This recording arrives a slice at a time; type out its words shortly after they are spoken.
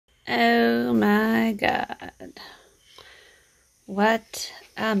my God. What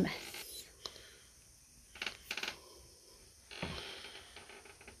a mess.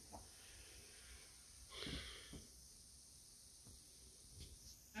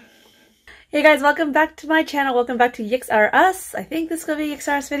 Hey guys, welcome back to my channel. Welcome back to YiksRUs. I think this is going to be a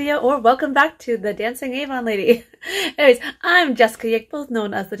YiksRUs video, or welcome back to the Dancing Avon Lady. Anyways, I'm Jessica Yik, both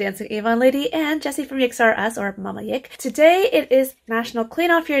known as the Dancing Avon Lady, and Jessie from YiksRUs, or Mama Yik. Today it is National Clean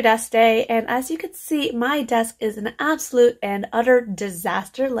Off Your Desk Day, and as you can see, my desk is an absolute and utter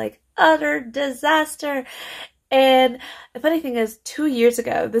disaster, like utter disaster. And the funny thing is, 2 years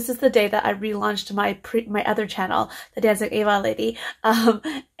ago, this is the day that I relaunched my other channel, the Dancing Avon Lady,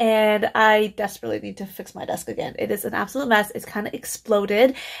 and I desperately need to fix my desk again. It is an absolute mess. It's kind of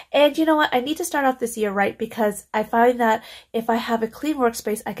exploded, and you know what? I need to start off this year right, because I find that if I have a clean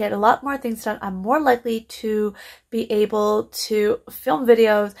workspace, I get a lot more things done. I'm more likely to be able to film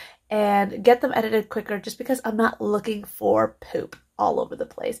videos and get them edited quicker, just because I'm not looking for poop all over the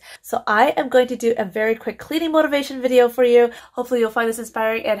place. So I am going to do a very quick cleaning motivation video for you. Hopefully you'll find this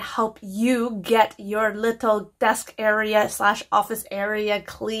inspiring and help you get your little desk area / office area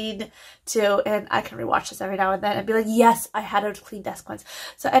clean too. And I can rewatch this every now and then and be like, yes, I had a clean desk once.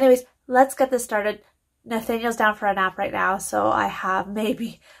 So anyways, let's get this started. Nathaniel's down for a nap right now, so I have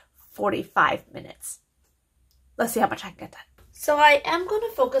maybe 45 minutes. Let's see how much I can get done. So I am going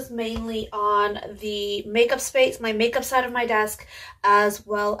to focus mainly on the makeup space, my makeup side of my desk, as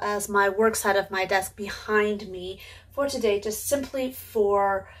well as my work side of my desk behind me for today, just simply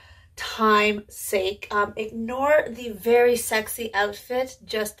for time's sake. Ignore the very sexy outfit,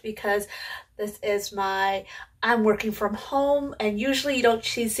 just because this is I'm working from home, and usually you don't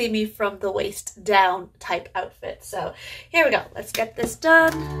see me from the waist down type outfit. So here we go. Let's get this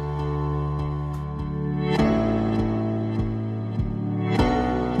done.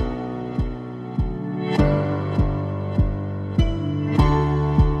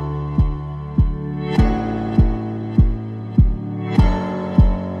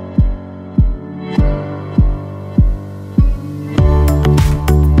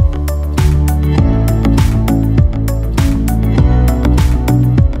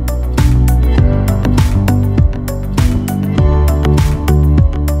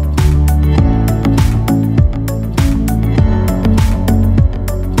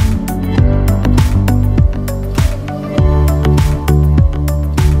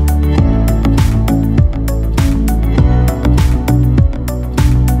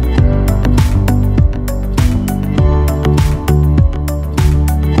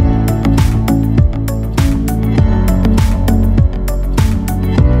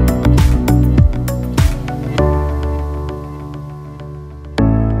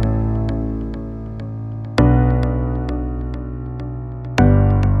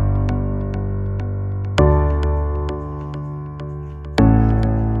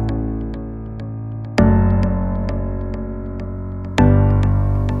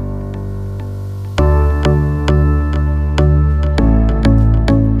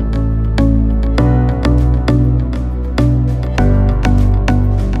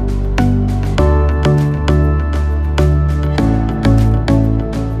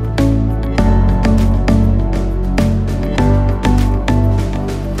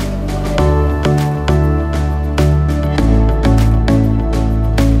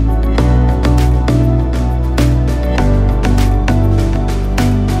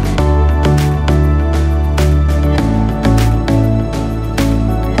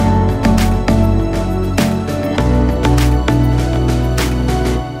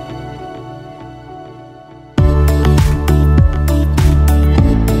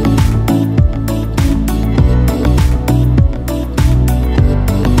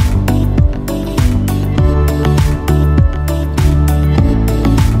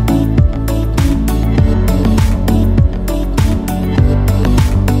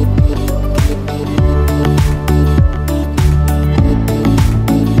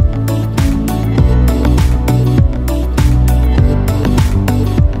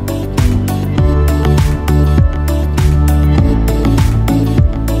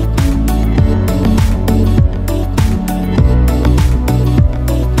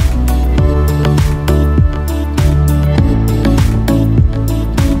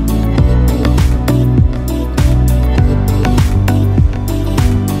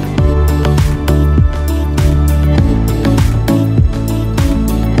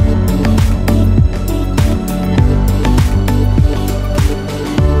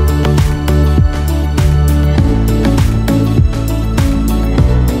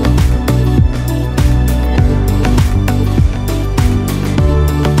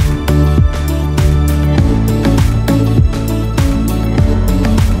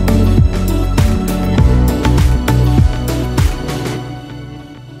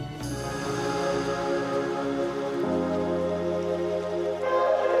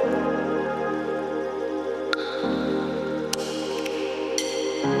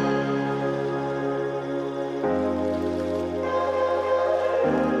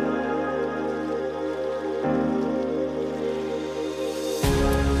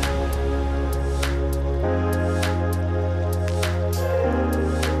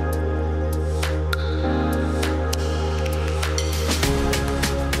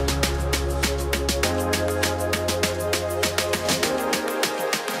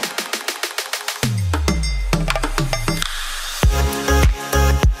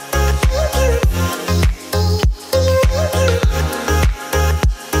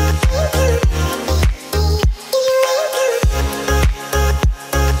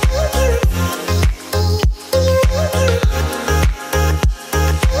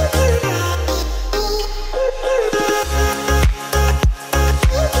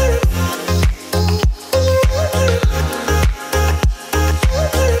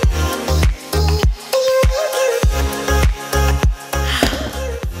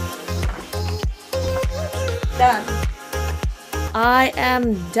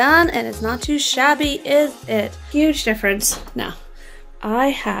 am done, and it's not too shabby, is it? Huge difference. Now, I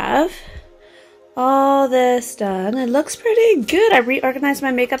have all this done. It looks pretty good. I reorganized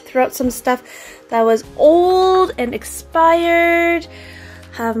my makeup, threw out some stuff that was old and expired.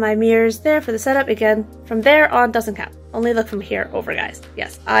 Have my mirrors there for the setup. Again, from there on doesn't count. Only look from here over, guys.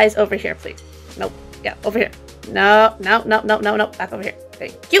 Yes, eyes over here, please. Nope. Yeah, over here. No, no, no, no, no, no. Back over here.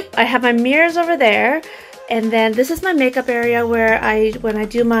 Thank you. I have my mirrors over there. And then this is my makeup area where when I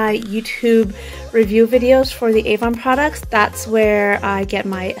do my YouTube review videos for the Avon products, that's where I get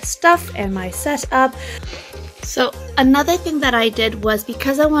my stuff and my setup. So another thing that I did was,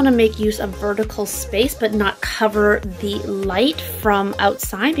 because I want to make use of vertical space but not cover the light from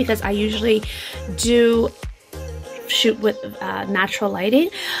outside, because I usually do shoot with natural lighting,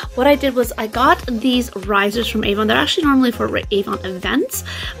 what I did was I got these risers from Avon. They're actually normally for Avon events,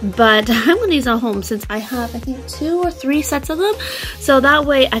 but I'm going to use at home since I have, I think, 2 or 3 sets of them. So that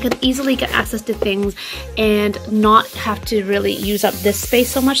way I can easily get access to things and not have to really use up this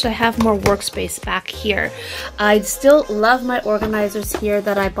space so much. So I have more workspace back here. I still love my organizers here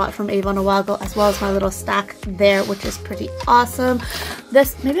that I bought from Avon a while ago, as well as my little stack there, which is pretty awesome.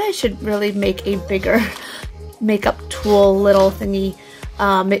 This, maybe I should really make a bigger makeup tool little thingy,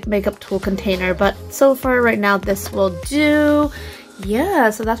 makeup tool container, but so far right now this will do. Yeah,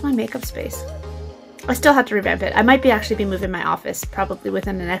 so that's my makeup space. I still have to revamp it. I might actually be moving my office probably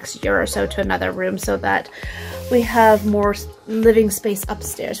within the next year or so to another room so that we have more living space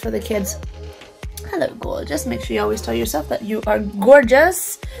upstairs for the kids. Hello, gorgeous. Make sure you always tell yourself that you are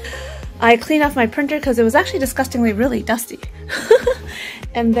gorgeous. I cleaned off my printer because it was actually disgustingly really dusty.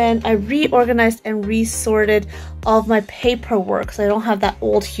 And then I reorganized and resorted all of my paperwork so I don't have that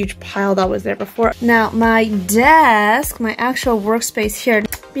old huge pile that was there before. Now my desk, my actual workspace here,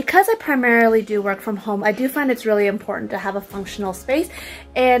 because I primarily do work from home, I do find it's really important to have a functional space.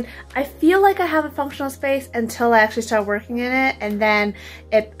 And I feel like I have a functional space until I actually start working in it, and then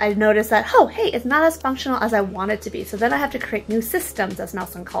I notice that, oh hey, it's not as functional as I want it to be. So then I have to create new systems, as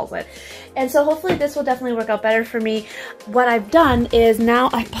Nelson calls it. And so hopefully this will definitely work out better for me. What I've done is now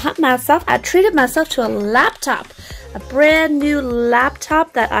I treated myself to a laptop. A brand new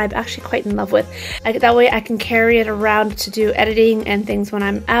laptop that I'm actually quite in love with. That way I can carry it around to do editing and things when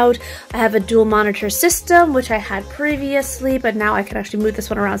I'm out. I have a dual monitor system, which I had previously, but now I can actually move this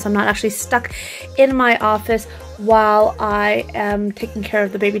one around so I'm not actually stuck in my office while I am taking care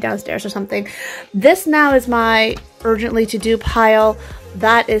of the baby downstairs or something. This now is my urgently to do pile.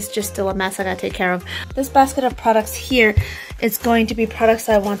 That is just still a mess I gotta take care of. This basket of products here is going to be products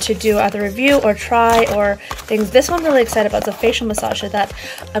I want to do either review or try or things. This one I'm really excited about. It's a facial massager that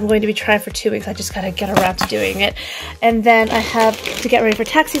I'm going to be trying for 2 weeks. I just gotta get around to doing it. And then I have, to get ready for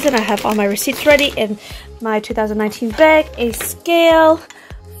tax season, I have all my receipts ready in my 2019 bag, a scale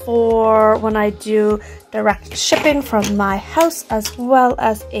for when I do direct shipping from my house, as well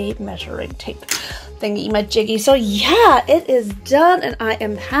as a measuring tape thingy, my jiggy. So yeah, it is done and I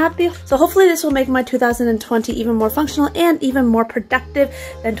am happy. So hopefully this will make my 2020 even more functional and even more productive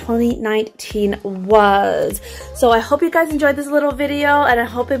than 2019 was. So I hope you guys enjoyed this little video, and I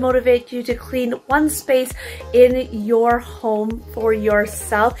hope it motivates you to clean one space in your home for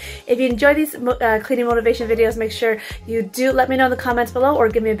yourself. If you enjoy these cleaning motivation videos, make sure you do let me know in the comments below or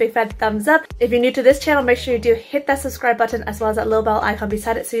give me a big fat thumbs up. If you're new to this channel, make sure you do hit that subscribe button as well as that little bell icon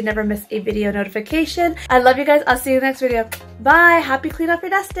beside it so you never miss a video notification. I love you guys. I'll see you in the next video. Bye. Happy clean up your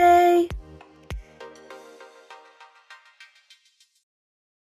desk day.